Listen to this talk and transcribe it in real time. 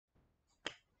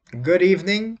Good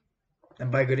evening,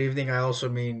 and by good evening, I also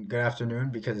mean good afternoon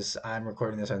because I'm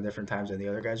recording this on different times than the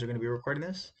other guys are going to be recording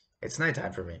this. It's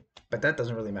nighttime for me, but that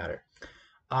doesn't really matter.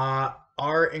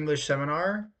 Our English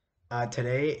seminar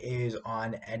today is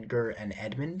on Edgar and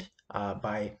Edmund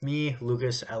by me,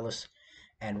 Lucas, Ellis,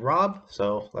 and Rob.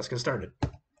 So let's get started.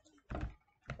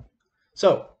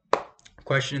 So,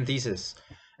 question and thesis.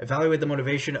 Evaluate the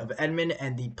motivation of Edmund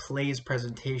and the play's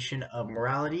presentation of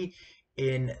morality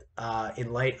in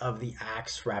light of the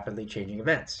act's rapidly changing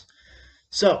events.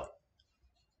 So,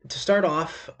 to start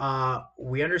off,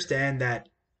 we understand that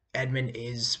Edmund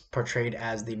is portrayed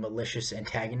as the malicious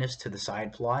antagonist to the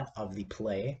side plot of the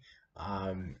play.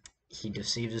 He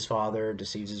deceives his father,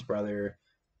 deceives his brother,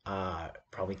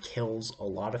 probably kills a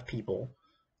lot of people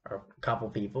or a couple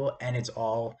people, and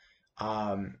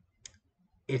um,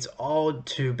 it's all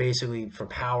to basically for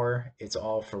power. It's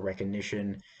all for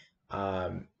recognition,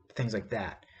 things like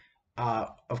that.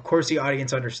 Of course, the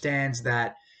audience understands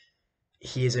that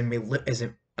he is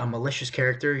a malicious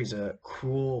character. He's a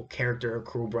cruel character, a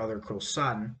cruel brother, a cruel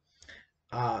son.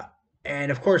 Uh,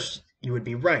 and of course, you would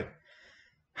be right.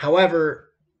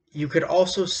 However, you could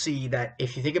also see that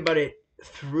if you think about it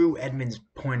through Edmund's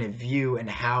point of view and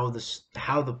how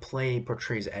the play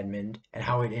portrays Edmund and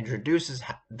how it introduces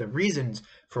the reasons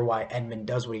for why Edmund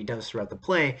does what he does throughout the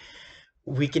play,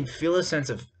 we can feel a sense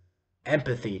of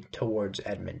empathy towards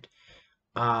Edmund.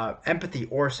 Empathy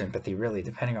or sympathy, really,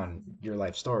 depending on your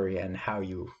life story and how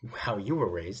you were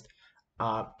raised.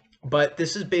 Uh, but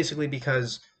this is basically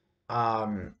because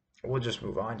um, we'll just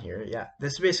move on here. Yeah,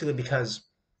 this is basically because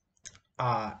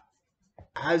uh,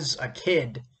 as a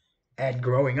kid and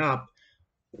growing up,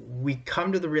 we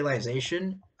come to the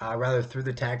realization, rather through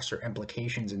the text or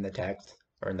implications in the text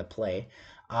or in the play,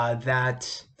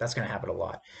 that that's going to happen a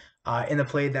lot. In the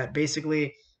play, that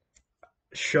basically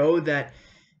show that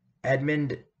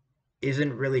Edmund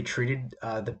isn't really treated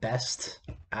the best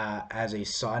as a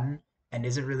son and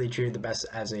isn't really treated the best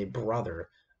as a brother.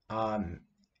 Um,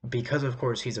 because, of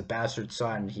course, he's a bastard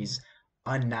son, he's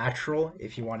unnatural,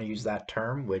 if you want to use that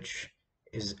term, which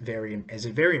is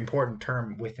a very important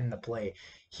term within the play.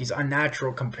 He's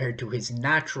unnatural compared to his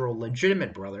natural,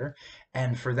 legitimate brother,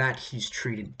 and for that, he's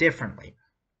treated differently.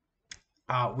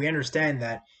 We understand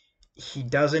that he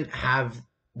doesn't have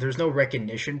there's no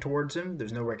recognition towards him.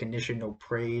 There's no recognition, no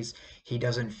praise. He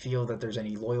doesn't feel that there's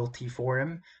any loyalty for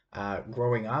him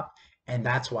growing up, and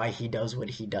that's why he does what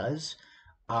he does.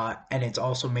 And it's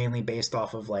also mainly based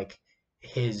off of like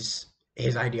his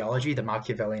his ideology, the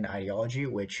Machiavellian ideology,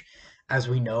 which, as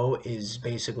we know, is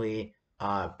basically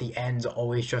the ends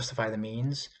always justify the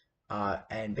means.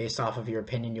 And based off of your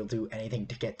opinion, you'll do anything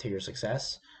to get to your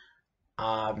success.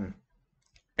 Um,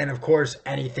 and of course,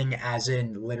 anything as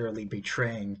in literally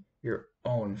betraying your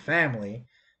own family,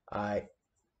 uh,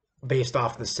 based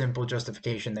off the simple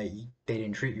justification that they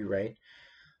didn't treat you right.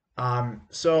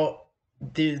 So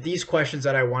these questions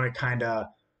that I want to kind of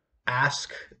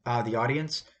ask the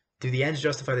audience: Do the ends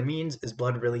justify the means? Is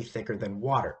blood really thicker than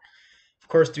water? Of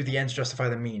course, do the ends justify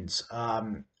the means?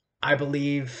 I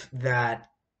believe that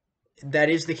that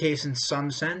is the case in some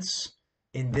sense.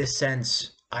 In this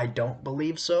sense, I don't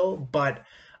believe so. But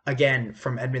again,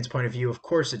 from Edmund's point of view, of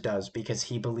course it does, because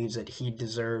he believes that he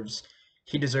deserves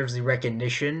the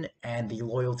recognition and the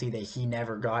loyalty that he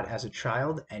never got as a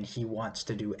child, and he wants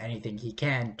to do anything he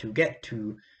can to get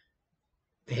to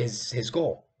his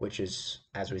goal, which is,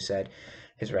 as we said,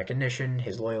 his recognition,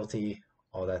 his loyalty,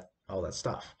 all that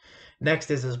stuff. Next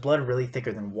is blood really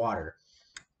thicker than water?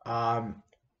 Um,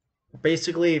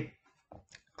 Basically,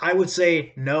 I would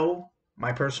say no,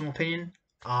 my personal opinion.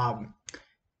 Um,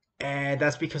 and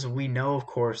that's because we know, of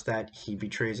course, that he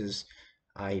betrays his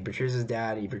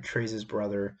dad, he betrays his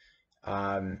brother.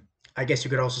 Um, I guess you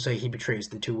could also say he betrays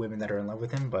the two women that are in love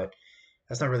with him, but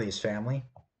that's not really his family.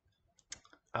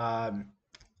 Um,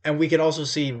 and we could also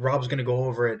see Rob's going to go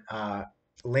over it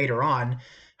later on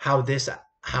how this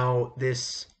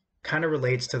kind of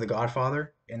relates to The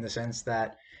Godfather in the sense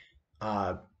that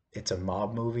uh, it's a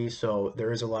mob movie, so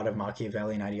there is a lot of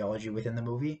Machiavellian ideology within the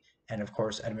movie, and of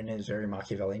course, Edmund is a very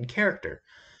Machiavellian character.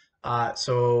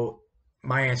 So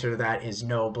my answer to that is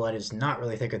no. Blood is not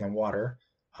really thicker than water,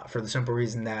 for the simple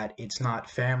reason that it's not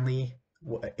family.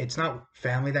 It's not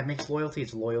family that makes loyalty.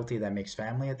 It's loyalty that makes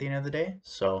family at the end of the day.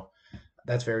 So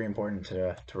that's very important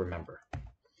to remember.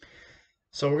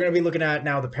 So we're going to be looking at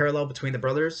now the parallel between the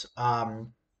brothers.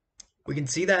 We can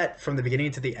see that from the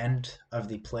beginning to the end of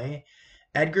the play,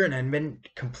 Edgar and Edmund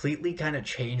completely kind of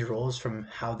change roles from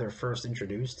how they're first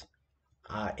introduced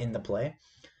in the play.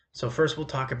 So first, we'll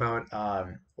talk about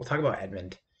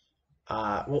Edmund.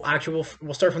 Well, actually,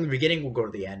 we'll start from the beginning. We'll go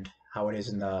to the end. how it is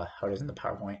in the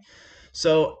PowerPoint.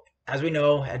 So as we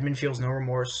know, Edmund feels no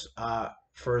remorse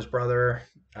for his brother,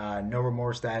 no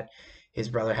remorse that his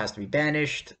brother has to be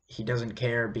banished. He doesn't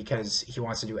care because he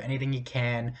wants to do anything he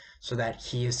can so that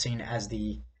he is seen as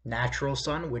the natural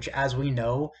son, which, as we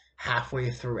know,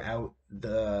 halfway throughout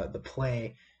the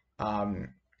play,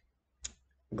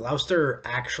 Gloucester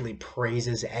actually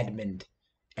praises Edmund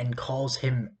and calls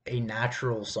him a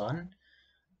natural son.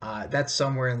 That's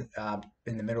somewhere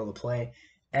in the middle of the play,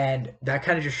 and that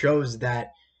kind of just shows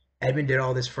that Edmund did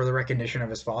all this for the recognition of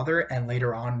his father, and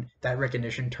later on, that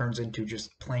recognition turns into just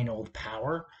plain old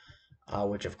power,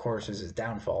 which of course is his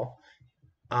downfall.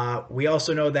 We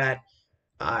also know that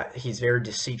he's very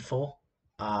deceitful.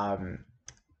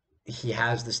 He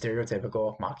has the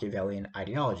stereotypical Machiavellian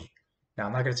ideology. Now,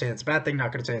 I'm not going to say that's a bad thing,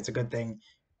 not going to say it's a good thing.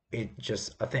 It's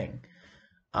just a thing.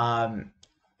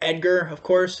 Edgar, of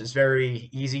course, is very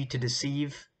easy to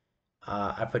deceive.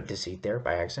 I put deceit there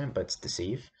by accident, but it's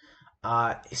deceive.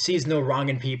 He sees no wrong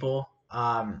in people,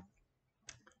 and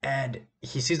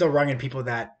he sees no wrong in people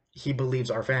that he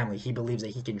believes are family. He believes that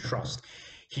he can trust.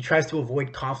 He tries to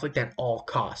avoid conflict at all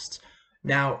costs.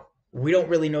 Now, we don't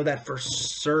really know that for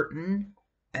certain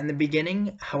in the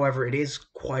beginning. However, it is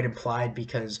quite implied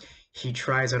because he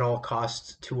tries at all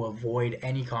costs to avoid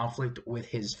any conflict with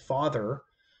his father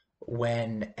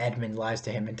when Edmund lies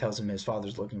to him and tells him his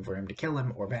father's looking for him to kill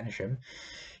him or banish him.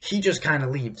 He just kind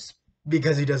of leaves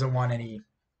because he doesn't want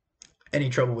any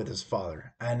trouble with his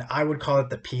father. And I would call it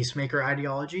the peacemaker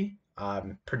ideology.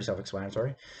 Pretty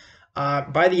self-explanatory.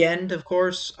 By the end, of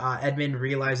course, Edmund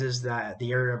realizes that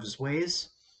the error of his ways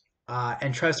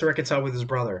and tries to reconcile with his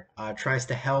brother. Tries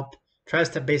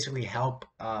to basically help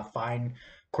find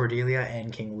Cordelia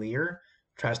and King Lear.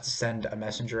 Tries to send a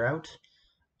messenger out.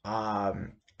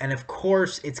 And of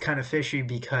course, it's kind of fishy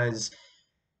because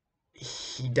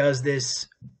he does this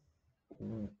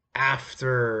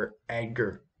after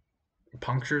Edgar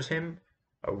punctures him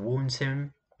or wounds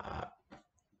him.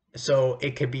 So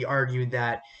it could be argued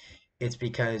that it's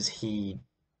because he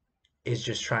is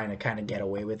just trying to kind of get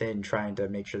away with it and trying to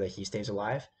make sure that he stays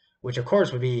alive, which of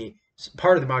course would be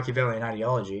part of the Machiavellian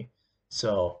ideology.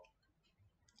 So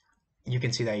you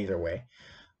can see that either way.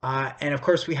 And of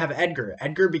course we have Edgar.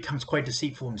 Edgar becomes quite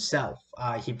deceitful himself.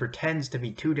 He pretends to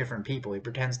be two different people. He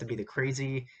pretends to be the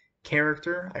crazy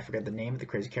character, I forget the name of the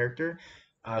crazy character,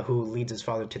 who leads his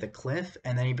father to the cliff,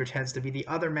 and then he pretends to be the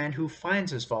other man who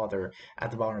finds his father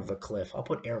at the bottom of the cliff. I'll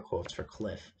put air quotes for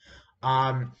cliff.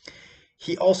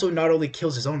 He also not only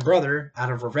kills his own brother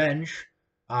out of revenge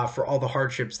for all the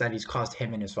hardships that he's caused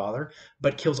him and his father,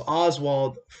 but kills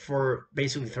Oswald for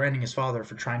basically threatening his father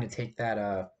for trying to take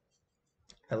that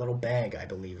little bag, I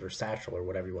believe, or satchel, or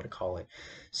whatever you want to call it.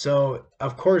 So,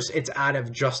 of course, it's out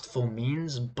of justful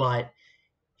means, but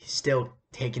he's still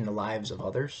taking the lives of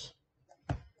others.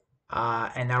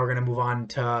 And now we're going to move on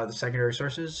to the secondary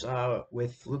sources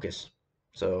with Lucas.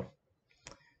 So,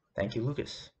 thank you,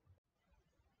 Lucas.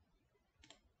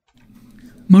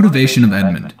 Motivation of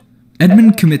Edmund.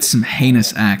 Edmund commits some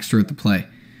heinous acts throughout the play.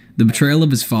 The betrayal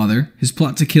of his father, his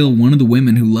plot to kill one of the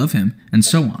women who love him, and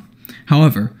so on.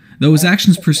 However, though his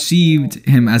actions perceived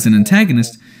him as an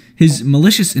antagonist, his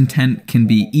malicious intent can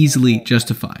be easily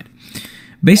justified.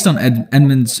 Based on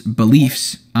Edmund's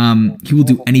beliefs, he will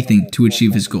do anything to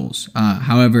achieve his goals.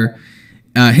 However,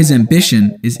 his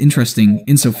ambition is interesting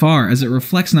insofar as it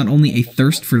reflects not only a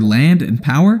thirst for land and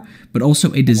power, but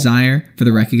also a desire for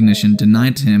the recognition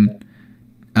denied to him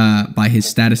by his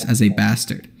status as a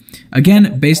bastard.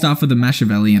 Again, based off of the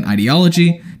Machiavellian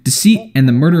ideology, deceit and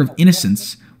the murder of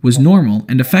innocents was normal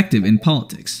and effective in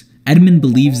politics. Edmund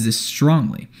believes this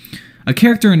strongly. A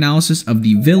character analysis of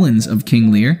the villains of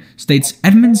King Lear states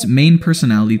Edmund's main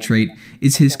personality trait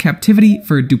is his captivity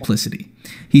for duplicity.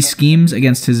 He schemes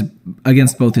against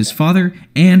both his father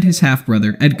and his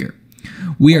half-brother Edgar.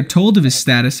 We are told of his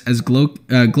status as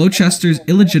Gloucester's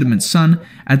illegitimate son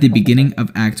at the beginning of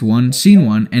Act 1, Scene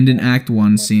 1, and in Act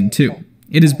 1, Scene 2.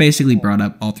 It is basically brought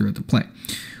up all throughout the play.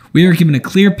 We are given a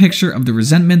clear picture of the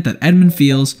resentment that Edmund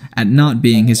feels at not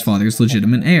being his father's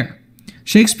legitimate heir.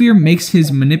 Shakespeare makes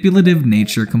his manipulative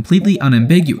nature completely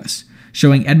unambiguous,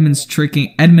 showing Edmund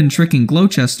tricking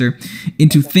Gloucester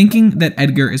into thinking that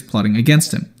Edgar is plotting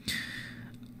against him,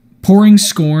 pouring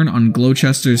scorn on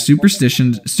Gloucester's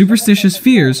superstitious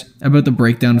fears about the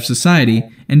breakdown of society,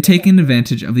 and taking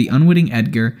advantage of the unwitting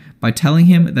Edgar by telling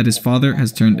him that his father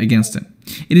has turned against him.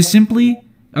 It is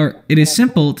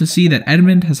simple to see that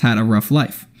Edmund has had a rough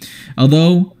life,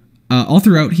 although all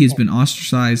throughout he has been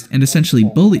ostracized and essentially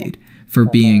bullied for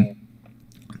being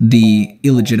the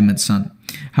illegitimate son.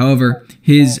 However,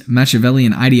 his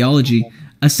Machiavellian ideology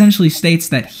essentially states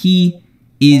that he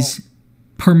is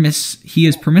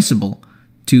permissible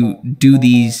to do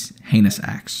these heinous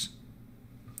acts.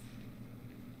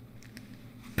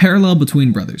 Parallel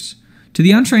between brothers. To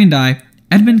the untrained eye,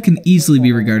 Edmund can easily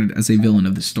be regarded as a villain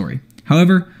of this story.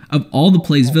 However, of all the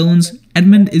play's villains,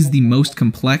 Edmund is the most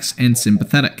complex and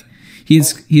sympathetic. He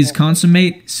is a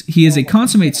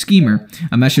consummate schemer,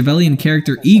 a Machiavellian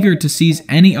character eager to seize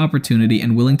any opportunity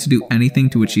and willing to do anything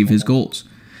to achieve his goals.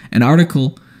 An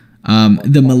article,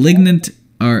 the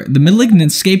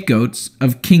malignant scapegoats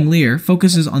of King Lear,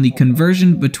 focuses on the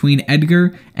conversion between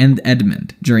Edgar and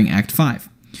Edmund during Act 5.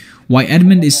 Why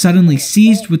Edmund is suddenly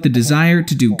seized with the desire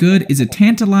to do good is a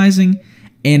tantalizing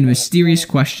and mysterious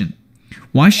question.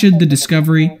 Why should the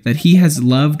discovery that he was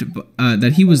loved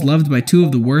by two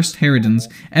of the worst harridans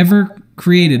ever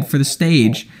created for the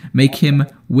stage make him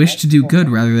wish to do good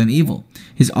rather than evil?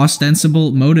 His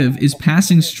ostensible motive is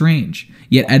passing strange,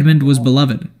 yet Edmund was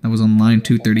beloved, that was on line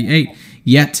 238,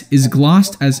 yet is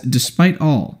glossed as despite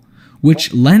all,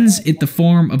 which lends it the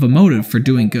form of a motive for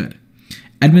doing good.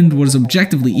 Edmund was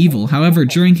objectively evil, however,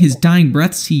 during his dying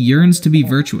breaths he yearns to be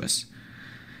virtuous.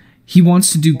 He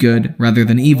wants to do good rather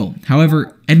than evil.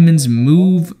 However, Edmund's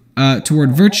move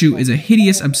toward virtue is a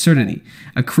hideous absurdity,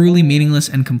 a cruelly meaningless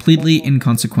and completely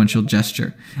inconsequential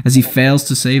gesture, as he fails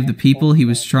to save the people he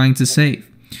was trying to save.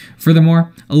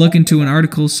 Furthermore, a look into an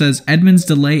article says Edmund's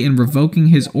delay in revoking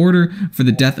his order for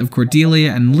the death of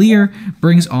Cordelia and Lear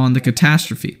brings on the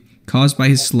catastrophe, caused by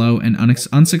his slow and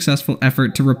unsuccessful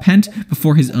effort to repent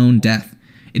before his own death.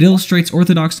 It illustrates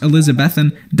Orthodox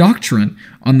Elizabethan doctrine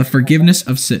on the forgiveness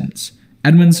of sins.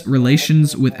 Edmund's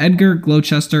relations with Edgar,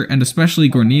 Gloucester, and especially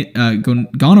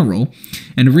Goneril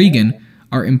and Regan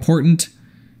are important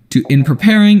in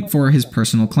preparing for his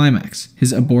personal climax,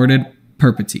 his aborted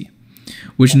perpetuity,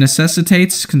 which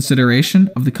necessitates consideration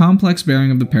of the complex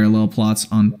bearing of the parallel plots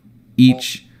on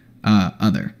each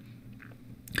other.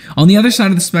 On the other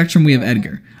side of the spectrum, we have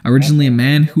Edgar, originally a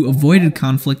man who avoided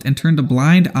conflict and turned a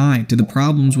blind eye to the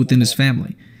problems within his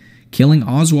family, killing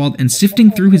Oswald and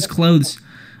sifting through his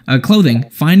clothing,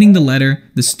 finding the letter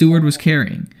the steward was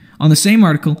carrying. On the same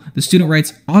article, the student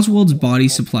writes, Oswald's body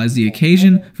supplies the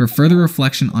occasion for further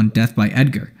reflection on death by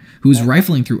Edgar, who is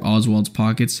rifling through Oswald's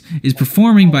pockets, is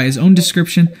performing, by his own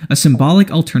description, a symbolic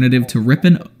alternative to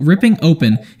ripping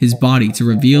open his body to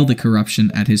reveal the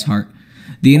corruption at his heart.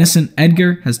 The innocent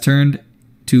Edgar has turned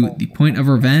to the point of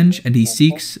revenge, and he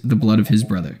seeks the blood of his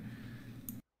brother.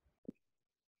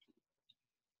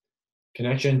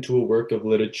 Connection to a work of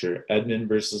literature, Edmund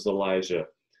versus Elijah,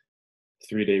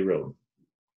 3-Day Road.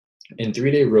 In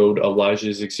 3-Day Road, Elijah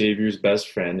is Xavier's best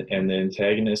friend and the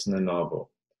antagonist in the novel.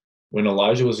 When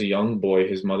Elijah was a young boy,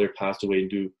 his mother passed away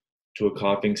due to a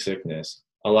coughing sickness.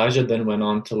 Elijah then went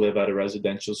on to live at a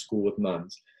residential school with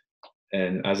nuns.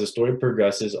 And as the story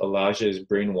progresses, Elijah is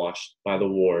brainwashed by the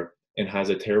war and has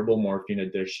a terrible morphine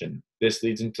addiction. This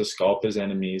leads him to scalp his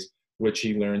enemies, which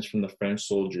he learns from the French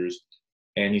soldiers,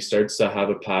 and he starts to have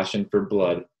a passion for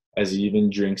blood as he even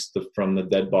drinks from the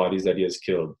dead bodies that he has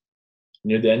killed.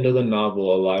 Near the end of the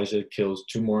novel, Elijah kills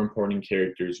two more important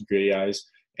characters, Grey Eyes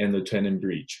and Lieutenant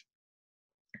Breach.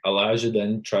 Elijah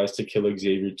then tries to kill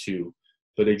Xavier too,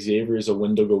 but Xavier is a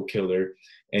Wendigo killer,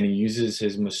 and he uses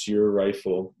his Monsieur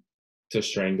rifle to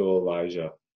strangle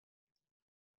Elijah.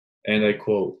 And I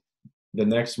quote, "The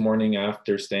next morning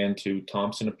after stand 2,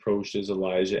 Thompson approaches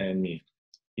Elijah and me.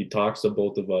 He talks to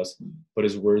both of us, but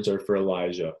his words are for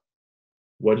Elijah.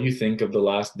 What do you think of the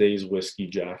last day's whiskey,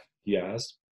 Jack?" he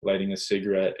asked, lighting a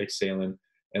cigarette, exhaling,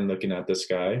 and looking at the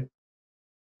sky.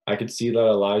 I could see that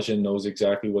Elijah knows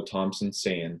exactly what Thompson's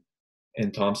saying,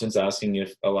 and Thompson's asking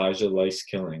if Elijah likes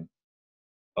killing.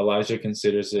 Elijah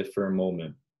considers it for a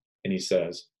moment, and he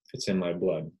says, "It's in my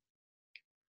blood."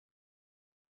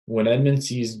 When Edmund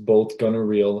sees both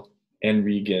Goneril and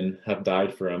Regan have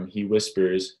died for him, he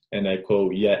whispers, and I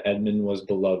quote, "Yet Edmund was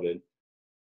beloved."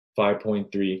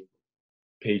 5.3,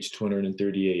 page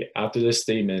 238. After this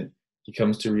statement, he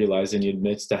comes to realize, and he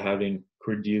admits to having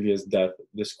Cordelia's death.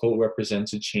 This quote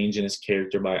represents a change in his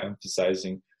character by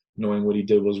emphasizing knowing what he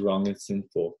did was wrong and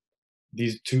sinful.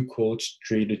 These two quotes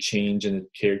create a change in the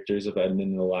characters of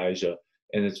Edmund and Elijah,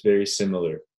 and it's very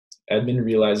similar. Edmund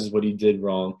realizes what he did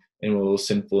wrong and what was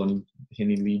sinful, and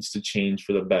he leads to change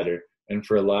for the better. And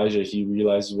for Elijah, he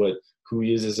realizes who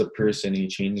he is as a person, and he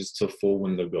changes to full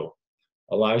Wendigo.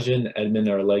 Elijah and Edmund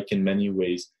are alike in many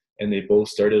ways, and they both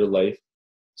started life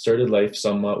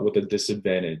somewhat with a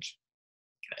disadvantage.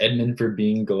 Edmund for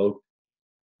being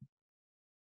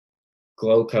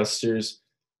Gloucester's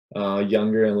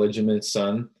younger and legitimate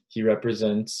son. He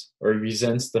resents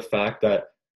the fact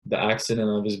that the accident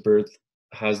of his birth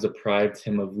has deprived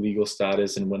him of legal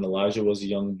status, and when Elijah was a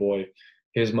young boy,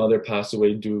 his mother passed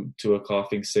away due to a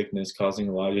coughing sickness, causing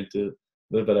Elijah to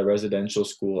live at a residential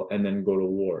school and then go to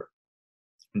war.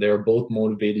 They are both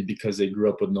motivated because they grew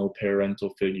up with no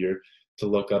parental figure to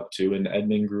look up to, and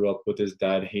Edmund grew up with his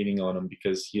dad hating on him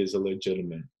because he is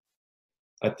illegitimate.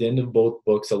 At the end of both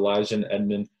books, Elijah and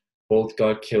Edmund both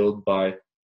got killed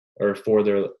for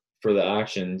the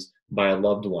actions by a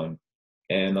loved one.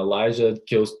 And Elijah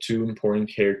kills two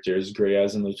important characters,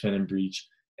 Greyeyes and Lieutenant Breach,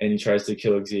 and he tries to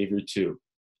kill Xavier too.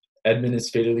 Edmund is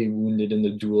fatally wounded in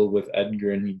the duel with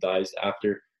Edgar, and he dies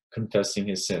after confessing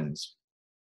his sins.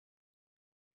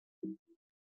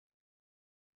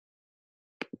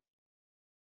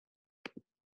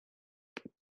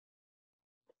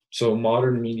 So,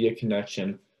 modern media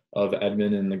connection of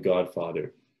Edmund and the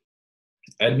Godfather.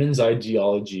 Edmund's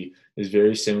ideology is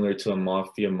very similar to a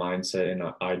mafia mindset and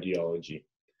ideology.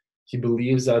 He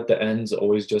believes that the ends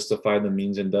always justify the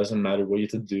means, and doesn't matter what you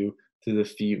have to do to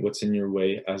defeat what's in your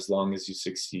way as long as you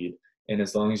succeed. And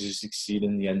as long as you succeed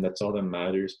in the end, that's all that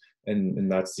matters,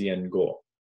 and that's the end goal.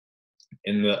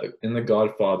 In the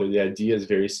Godfather, the idea is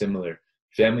very similar.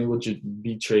 Family will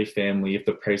betray family if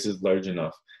the price is large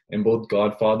enough. In both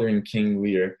Godfather and King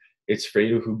Lear, it's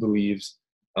Fredo who believes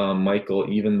Michael,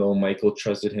 even though Michael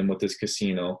trusted him with his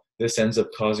casino. This ends up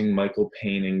causing Michael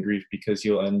pain and grief because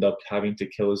he'll end up having to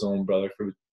kill his own brother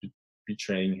for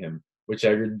betraying him, which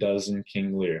Edgar does in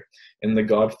King Lear. In The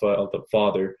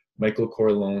Godfather, Michael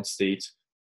Corleone states,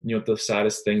 what the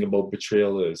saddest thing about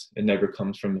betrayal is? It never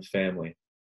comes from a family.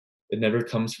 It never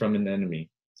comes from an enemy.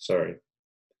 Sorry.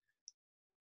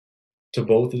 To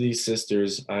both of these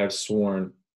sisters, I have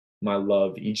sworn my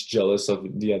love, each jealous of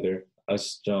the other,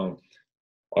 as Joan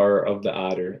are of the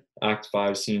adder. Act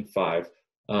 5, Scene 5.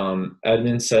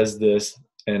 Edmund says this,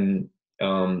 and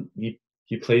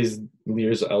he plays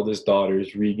Lear's eldest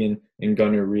daughters, Regan and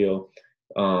Goneril,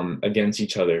 against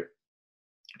each other.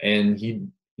 And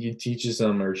he teaches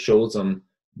them or shows them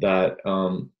that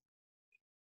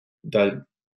that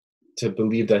to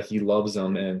believe that he loves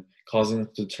them, and causing them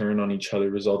to turn on each other,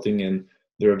 resulting in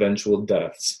their eventual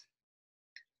deaths.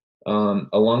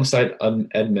 Alongside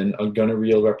Edmund,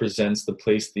 Goneril represents the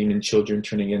place theme in children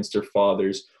turning against their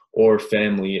fathers or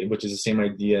family, which is the same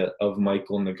idea of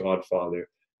Michael and the Godfather,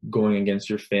 going against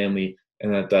your family,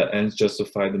 and that ends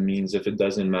justify the means if it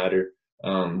doesn't matter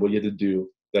what you have to do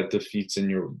that defeat in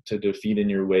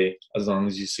your way, as long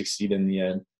as you succeed in the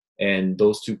end. And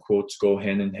those two quotes go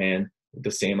hand in hand with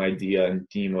the same idea and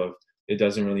theme of it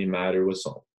doesn't really matter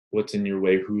what's in your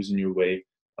way, who's in your way.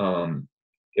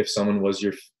 If someone was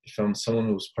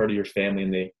part of your family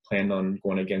and they planned on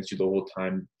going against you the whole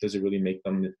time, does it really make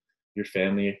them your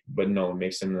family? But no, it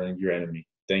makes them your enemy.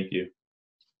 Thank you.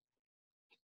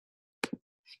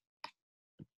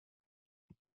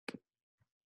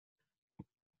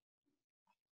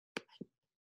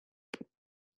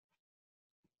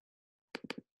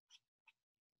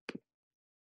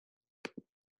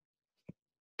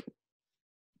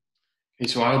 Okay,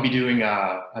 so I'll be doing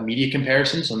a media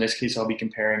comparison. So in this case, I'll be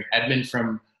comparing Edmund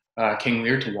from King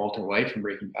Lear to Walter White from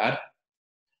Breaking Bad.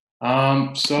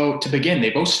 So to begin,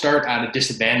 they both start at a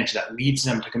disadvantage that leads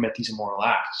them to commit these immoral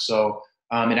acts. So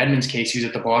in Edmund's case, he was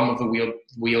at the bottom of the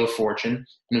wheel of fortune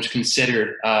and was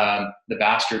considered the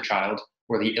bastard child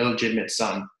or the illegitimate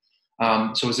son.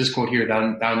 So is this quote here,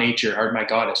 thou nature art my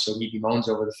goddess. So he bemoans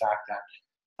over the fact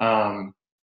that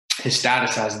his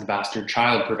status as the bastard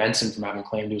child prevents him from having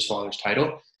claim to his father's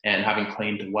title and having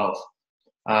claim to wealth.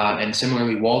 And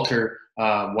similarly, Walter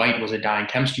White was a dying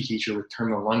chemistry teacher with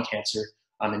terminal lung cancer,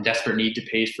 in desperate need to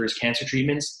pay for his cancer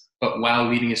treatments, but while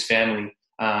leaving his family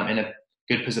in a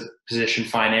good position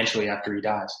financially after he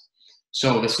dies.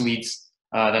 So this leads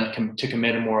them to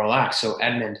commit immoral acts. So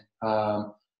Edmund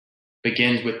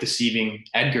begins with deceiving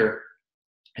Edgar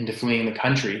into fleeing the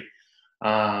country.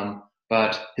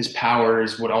 But his power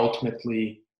is what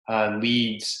ultimately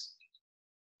leads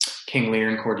King Lear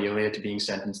and Cordelia to being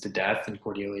sentenced to death and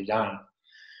Cordelia dying.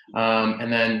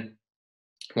 And then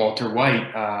Walter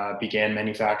White began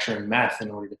manufacturing meth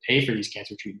in order to pay for these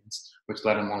cancer treatments, which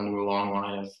led him on to a long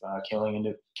line of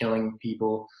killing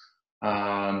people,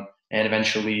 and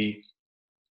eventually,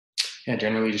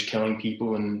 generally just killing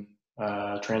people and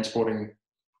transporting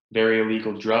very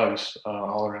illegal drugs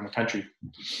all around the country.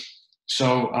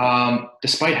 So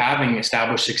despite having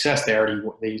established success,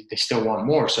 they still want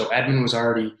more. So Edmund was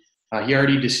already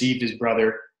deceived his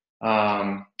brother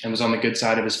and was on the good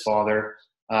side of his father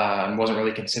and wasn't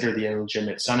really considered the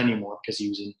illegitimate son anymore because he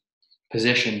was in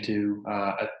position to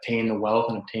attain the wealth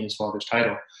and obtain his father's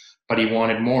title. But he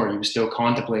wanted more. He was still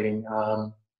contemplating,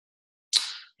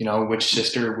 which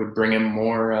sister would bring him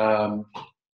more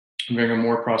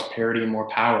prosperity and more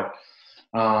power.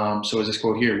 So as this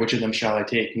quote here, which of them shall I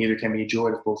take? Neither can be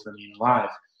joyed if both remain alive.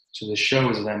 So this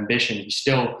shows his ambition. He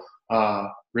still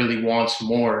really wants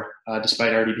more,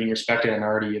 despite already being respected and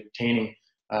already obtaining,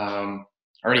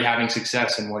 already having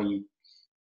success in what he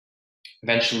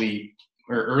eventually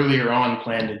or earlier on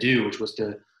planned to do, which was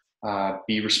to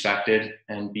be respected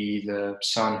and be the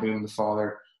son whom the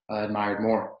father admired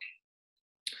more.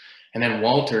 And then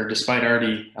Walter, despite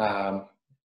already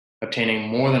obtaining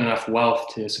more than enough wealth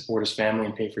to support his family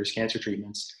and pay for his cancer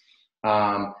treatments,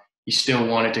 he still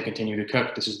wanted to continue to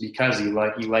cook. This is because he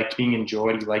liked being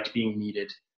enjoyed, he liked being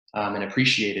needed and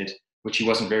appreciated, which he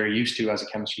wasn't very used to as a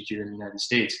chemistry tutor in the United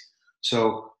States.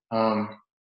 So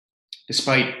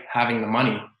despite having the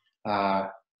money,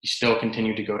 he still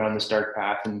continued to go down this dark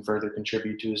path and further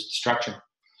contribute to his destruction.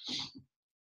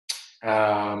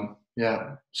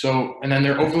 So, and then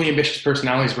their overly ambitious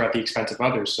personalities were at the expense of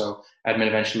others. So Edmund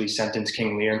eventually sentenced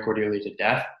King Lear and Cordelia to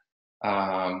death,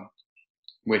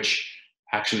 which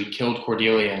actually killed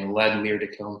Cordelia and led Lear to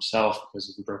kill himself because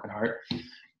of the broken heart.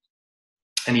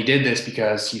 And he did this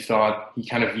because he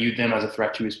kind of viewed them as a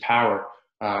threat to his power.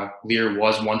 Lear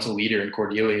was once a leader, and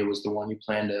Cordelia was the one who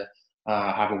planned to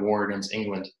have a war against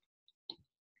England.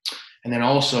 And then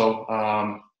also,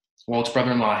 Walt's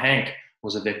brother-in-law Hank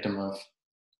was a victim of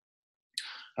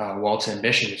Walt's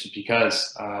ambitions,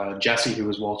 because Jesse, who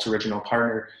was Walt's original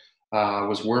partner,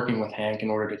 was working with Hank in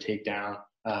order to take down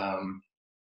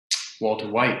Walter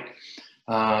White.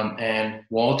 And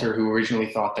Walter, who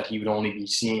originally thought that he would only be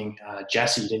seeing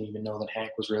Jesse, didn't even know that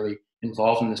Hank was really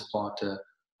involved in this plot to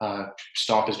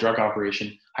stop his drug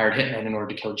operation, hired hitmen in order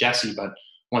to kill Jesse. But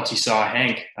once he saw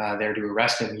Hank there to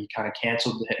arrest him, he kind of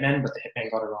canceled the hitmen, but the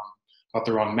hitmen got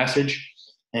the wrong message,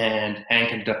 and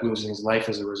Hank ended up losing his life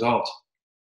as a result.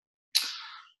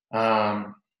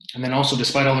 And then also,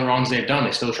 despite all the wrongs they had done,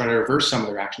 they still try to reverse some of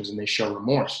their actions, and they show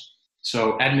remorse.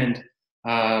 So Edmund,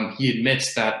 he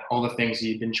admits that all the things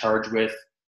he had been charged with,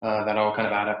 that all kind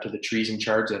of add up to the treason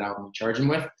charge that Alvin charged him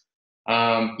with.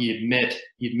 He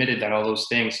admitted that all those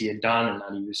things he had done and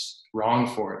that he was wrong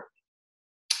for it,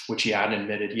 which he hadn't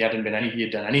admitted. He had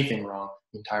done anything wrong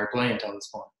the entire play until this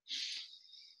point.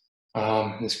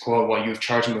 This quote, "Well, you've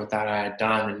charged me with that I had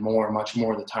done, and more, much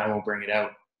more, the time will bring it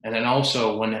out." And then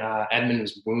also, when Edmund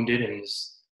was wounded and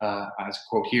was, as a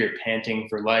quote here, panting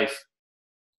for life,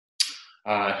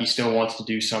 he still wants to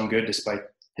do some good despite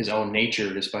his own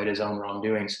nature, despite his own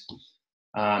wrongdoings.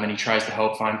 And he tries to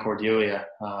help find Cordelia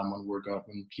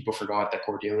when people forgot that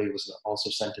Cordelia was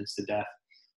also sentenced to death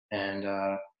and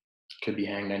could be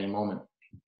hanged any moment.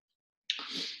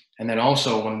 And then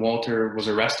also, when Walter was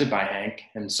arrested by Hank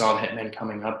and saw the hitmen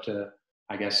coming up to,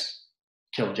 I guess,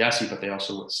 kill Jesse, but they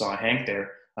also saw Hank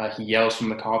there, he yells from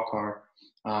the cop car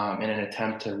in an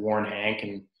attempt to warn Hank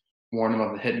and warn him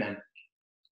of the hitmen.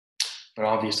 But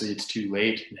obviously it's too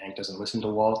late, and Hank doesn't listen to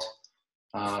Walt,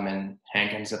 and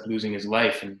Hank ends up losing his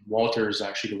life. And Walter is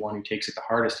actually the one who takes it the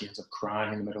hardest. He ends up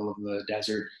crying in the middle of the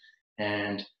desert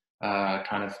and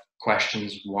kind of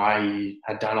questions why he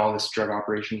had done all this drug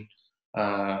operation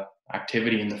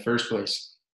activity in the first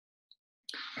place.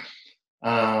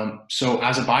 So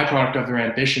as a byproduct of their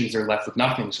ambitions, they're left with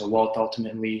nothing. So Walt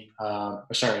ultimately,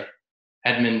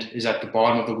 Edmund is at the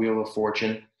bottom of the wheel of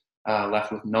fortune,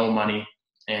 left with no money,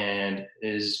 and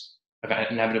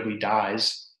inevitably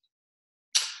dies.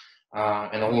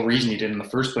 And the whole reason he did in the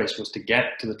first place was to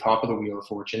get to the top of the wheel of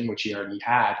fortune, which he already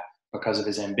had, because of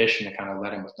his ambition to kind of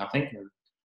let him with nothing, or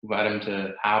let him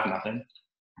to have nothing.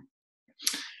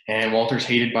 And Walter's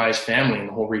hated by his family, and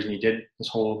the whole reason he did this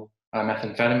whole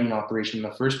methamphetamine operation in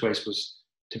the first place was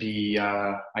to be,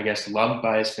 I guess, loved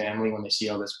by his family when they see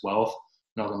all this wealth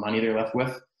and all the money they're left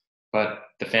with. But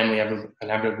the family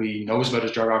inevitably knows about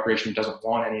his drug operation, doesn't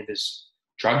want any of his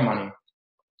drug money.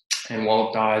 And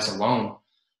Walt dies alone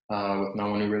with no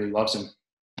one who really loves him.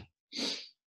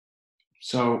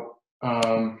 So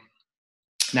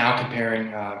now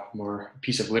comparing more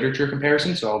piece of literature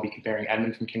comparison. So I'll be comparing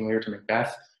Edmund from King Lear to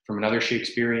Macbeth from another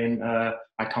Shakespearean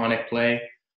iconic play,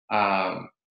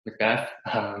 Macbeth.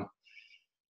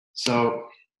 So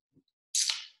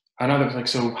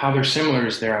how they're similar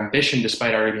is their ambition,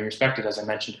 despite already being respected. As I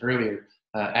mentioned earlier,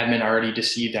 Edmund already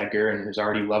deceived Edgar and was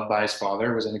already loved by his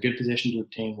father, was in a good position to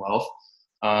obtain wealth.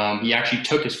 He actually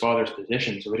took his father's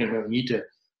position, so we didn't really need to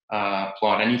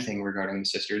plot anything regarding the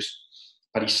sisters,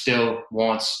 but he still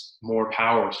wants more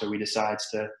power, so he decides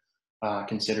to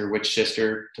consider which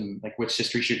sister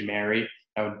he should marry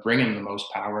that would bring him the most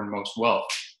power and most wealth.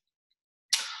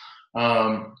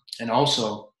 And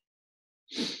also,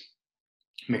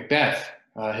 Macbeth,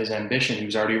 his ambition. He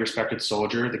was already a respected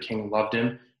soldier. The king loved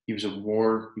him. He was a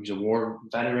war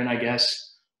veteran, I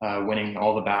guess, winning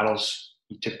all the battles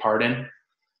he took part in.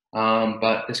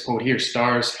 But this quote here: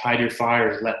 "Stars, hide your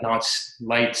fires. Let not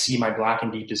light see my black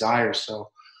and deep desires."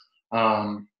 So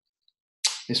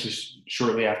this was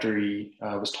shortly after he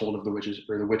was told of the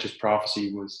witch's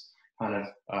prophecy was kind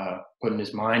of put in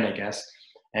his mind, I guess,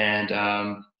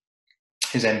 and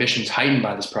his ambitions heightened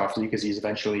by this prophecy because he's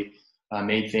eventually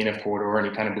made Thane of Cawdor, and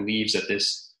he kind of believes that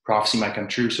this prophecy might come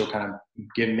true. So kind of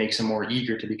makes him more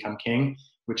eager to become king,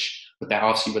 which with the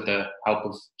help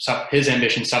of his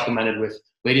ambition supplemented with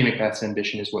Lady Macbeth's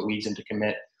ambition is what leads him to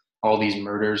commit all these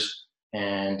murders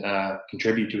and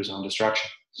contribute to his own destruction.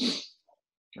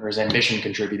 Or his ambition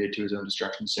contributed to his own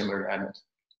destruction, similar to Edmund.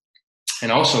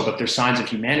 And also, but there's signs of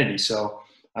humanity. So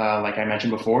like I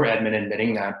mentioned before, Edmund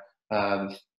admitting that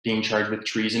being charged with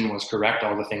treason was correct,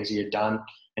 all the things he had done,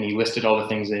 and he listed all the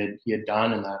things that he had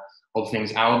done, and that all the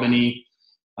things Albany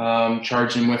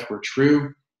charged him with were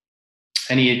true.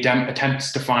 And he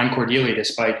attempts to find Cordelia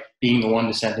despite being the one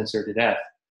to sentence her to death,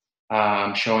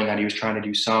 showing that he was trying to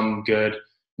do some good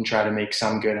and try to make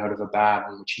some good out of a bad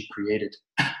one which he created.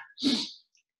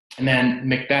 And then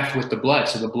Macbeth with the blood.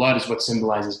 So the blood is what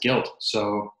symbolizes guilt.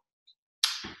 So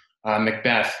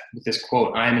Macbeth with this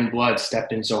quote: "I am in blood,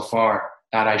 stepped in so far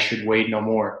that I should wait no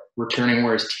more. Returning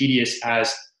were as tedious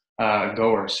as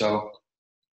goer." So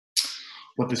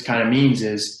what this kind of means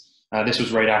is this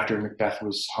was right after Macbeth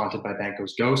was haunted by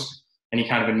Banquo's ghost, and he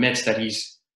kind of admits that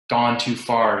he's gone too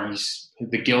far.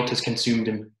 The guilt has consumed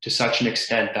him to such an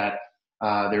extent that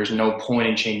there's no point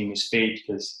in changing his fate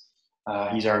because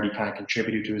he's already kind of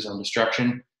contributed to his own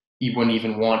destruction. He wouldn't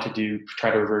even want to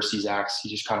try to reverse these acts. He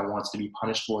just kind of wants to be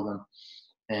punished for them.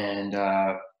 And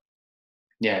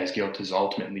his guilt is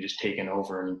ultimately just taken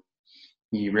over, and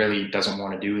he really doesn't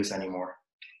want to do this anymore.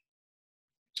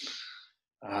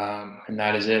 And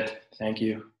that is it. Thank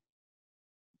you.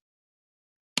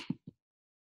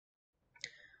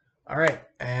 All right,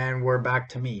 and we're back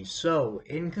to me. So,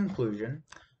 in conclusion,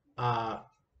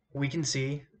 we can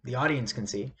see, the audience can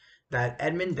see, that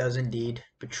Edmund does indeed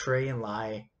betray and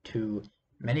lie to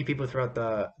many people throughout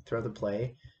the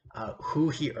play, who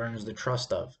he earns the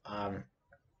trust of.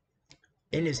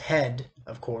 In his head,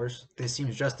 of course, this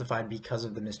seems justified because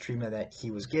of the mistreatment that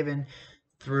he was given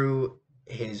through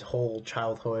his whole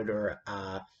childhood or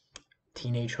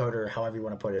teenagehood, or however you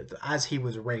want to put it, as he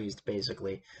was raised,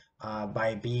 basically,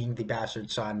 by being the bastard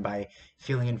son, by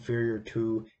feeling inferior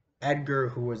to Edgar,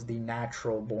 who was the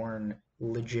natural-born,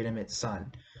 legitimate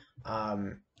son.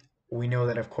 We know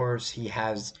that, of course, he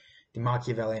has the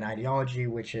Machiavellian ideology,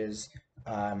 which is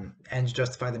ends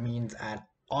justify the means at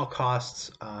all costs.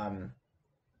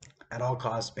 At all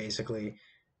costs, basically,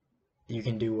 you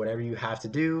can do whatever you have to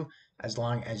do as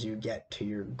long as you get to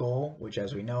your goal, which,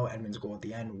 as we know, Edmund's goal at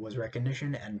the end was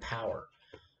recognition and power.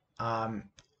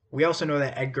 We also know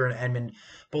that Edgar and Edmund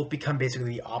both become basically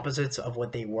the opposites of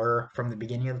what they were from the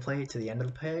beginning of the play to the end of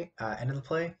the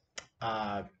play.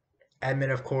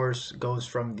 Edmund, of course, goes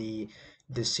from the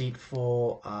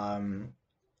deceitful,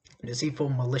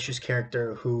 malicious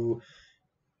character who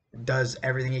does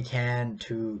everything he can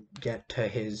to get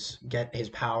his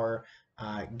power,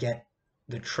 get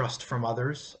the trust from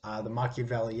others, the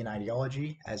Machiavellian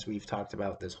ideology, as we've talked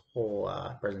about this whole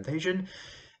presentation,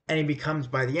 and he becomes,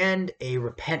 by the end, a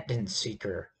repentance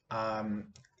seeker.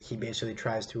 He basically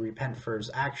tries to repent for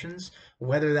his actions,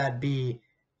 whether that be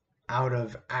out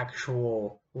of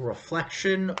actual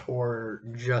reflection or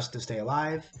just to stay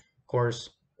alive. Of course,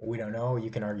 we don't know. You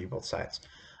can argue both sides.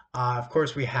 Of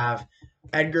course, we have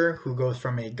Edgar, who goes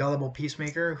from a gullible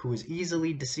peacemaker who is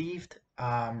easily deceived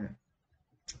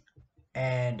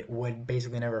and would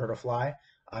basically never hurt a fly,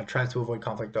 tries to avoid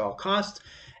conflict at all costs,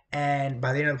 and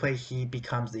by the end of the play, he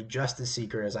becomes the justice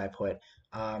seeker, as I put.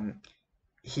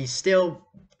 He's still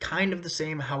kind of the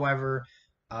same, however,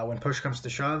 when push comes to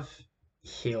shove,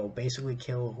 he'll basically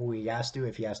kill who he has to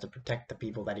if he has to protect the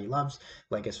people that he loves,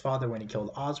 like his father when he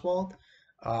killed Oswald,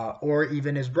 or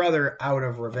even his brother out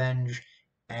of revenge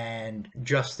and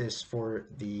justice for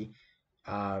the,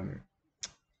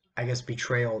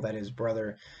 betrayal that his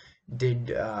brother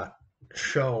did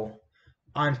show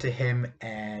onto him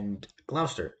and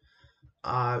Gloucester.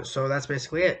 So that's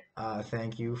basically it.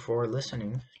 Thank you for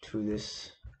listening to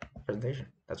this presentation.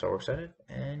 That's all we're excited,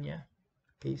 and yeah,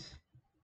 peace.